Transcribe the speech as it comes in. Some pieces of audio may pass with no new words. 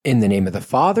In the name of the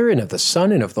Father, and of the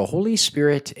Son, and of the Holy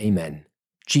Spirit, amen.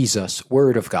 Jesus,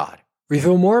 Word of God,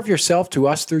 reveal more of yourself to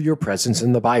us through your presence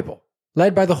in the Bible.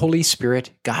 Led by the Holy Spirit,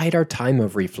 guide our time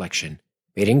of reflection.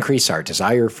 May it increase our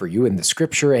desire for you in the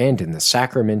Scripture and in the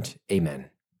sacrament, amen.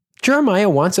 Jeremiah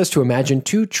wants us to imagine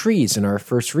two trees in our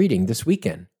first reading this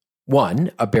weekend.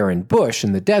 One, a barren bush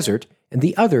in the desert, and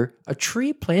the other, a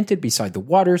tree planted beside the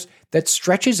waters that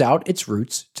stretches out its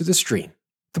roots to the stream.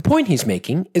 The point he's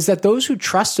making is that those who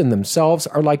trust in themselves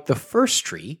are like the first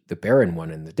tree, the barren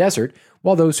one in the desert,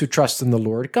 while those who trust in the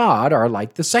Lord God are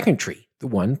like the second tree, the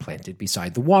one planted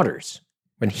beside the waters.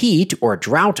 When heat or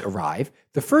drought arrive,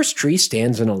 the first tree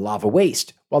stands in a lava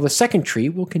waste, while the second tree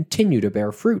will continue to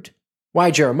bear fruit. Why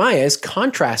Jeremiah is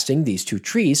contrasting these two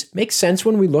trees makes sense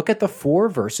when we look at the 4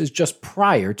 verses just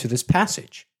prior to this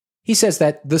passage. He says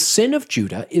that the sin of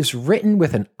Judah is written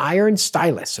with an iron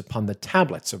stylus upon the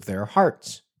tablets of their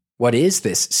hearts. What is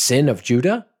this sin of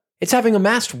Judah? It's having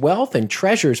amassed wealth and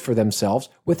treasures for themselves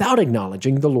without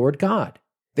acknowledging the Lord God.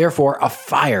 Therefore, a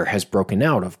fire has broken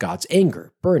out of God's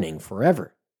anger, burning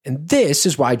forever. And this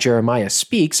is why Jeremiah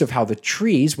speaks of how the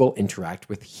trees will interact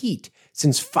with heat,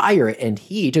 since fire and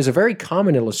heat is a very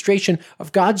common illustration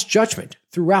of God's judgment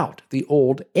throughout the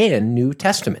Old and New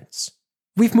Testaments.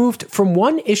 We've moved from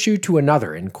one issue to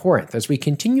another in Corinth as we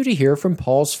continue to hear from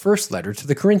Paul's first letter to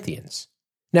the Corinthians.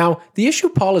 Now, the issue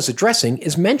Paul is addressing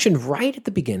is mentioned right at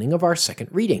the beginning of our second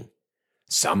reading.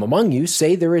 Some among you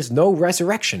say there is no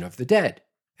resurrection of the dead.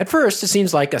 At first, it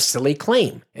seems like a silly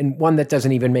claim, and one that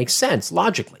doesn't even make sense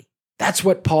logically. That's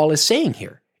what Paul is saying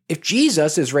here. If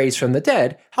Jesus is raised from the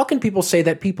dead, how can people say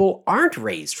that people aren't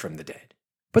raised from the dead?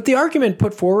 But the argument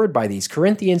put forward by these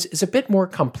Corinthians is a bit more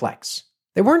complex.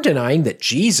 They weren't denying that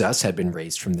Jesus had been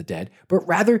raised from the dead, but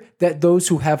rather that those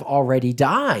who have already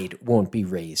died won't be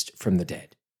raised from the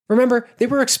dead. Remember, they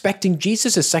were expecting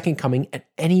Jesus' second coming at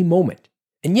any moment.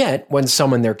 And yet, when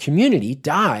some in their community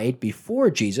died before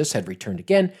Jesus had returned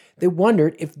again, they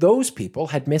wondered if those people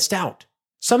had missed out.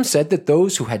 Some said that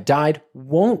those who had died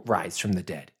won't rise from the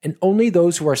dead, and only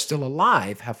those who are still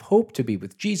alive have hope to be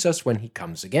with Jesus when he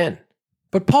comes again.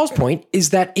 But Paul's point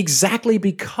is that exactly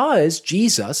because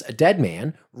Jesus, a dead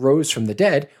man, rose from the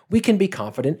dead, we can be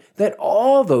confident that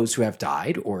all those who have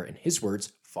died, or in his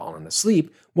words, fallen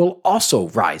asleep, will also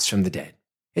rise from the dead.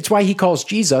 It's why he calls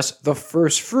Jesus the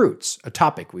first fruits, a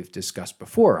topic we've discussed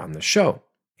before on the show.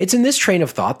 It's in this train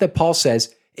of thought that Paul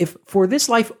says, if for this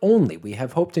life only we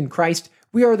have hoped in Christ,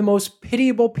 we are the most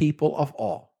pitiable people of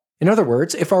all. In other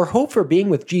words, if our hope for being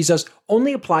with Jesus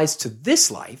only applies to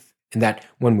this life, and that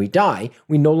when we die,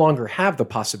 we no longer have the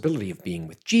possibility of being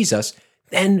with Jesus,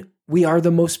 then we are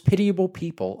the most pitiable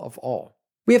people of all.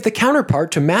 We have the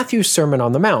counterpart to Matthew's Sermon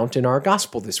on the Mount in our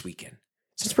gospel this weekend.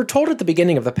 Since we're told at the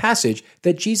beginning of the passage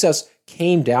that Jesus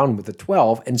came down with the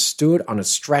 12 and stood on a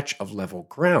stretch of level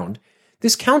ground,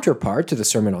 this counterpart to the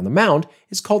Sermon on the Mount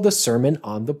is called the Sermon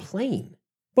on the Plain.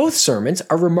 Both sermons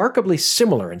are remarkably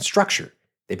similar in structure.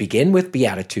 They begin with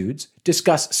Beatitudes,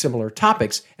 discuss similar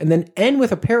topics, and then end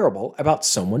with a parable about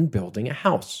someone building a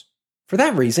house. For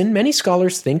that reason, many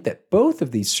scholars think that both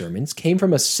of these sermons came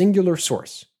from a singular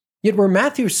source. Yet where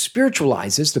Matthew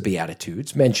spiritualizes the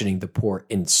Beatitudes, mentioning the poor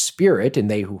in spirit and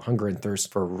they who hunger and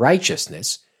thirst for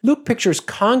righteousness, Luke pictures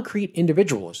concrete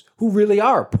individuals who really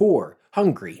are poor,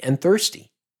 hungry, and thirsty.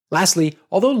 Lastly,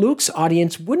 although Luke's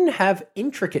audience wouldn't have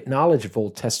intricate knowledge of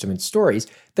Old Testament stories,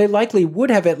 they likely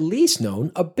would have at least known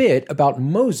a bit about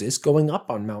Moses going up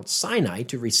on Mount Sinai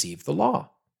to receive the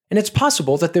law. And it's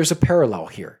possible that there's a parallel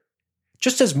here.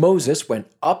 Just as Moses went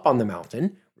up on the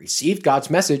mountain, received God's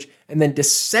message, and then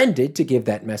descended to give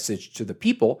that message to the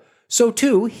people, so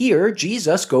too here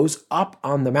Jesus goes up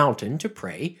on the mountain to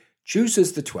pray,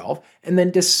 chooses the 12, and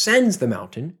then descends the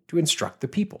mountain to instruct the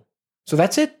people. So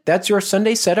that's it. That's your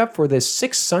Sunday setup for this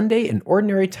 6th Sunday in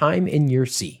Ordinary Time in Year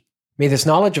C. May this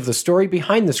knowledge of the story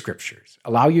behind the Scriptures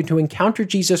allow you to encounter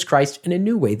Jesus Christ in a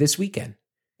new way this weekend.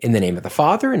 In the name of the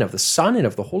Father, and of the Son, and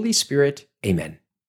of the Holy Spirit, amen.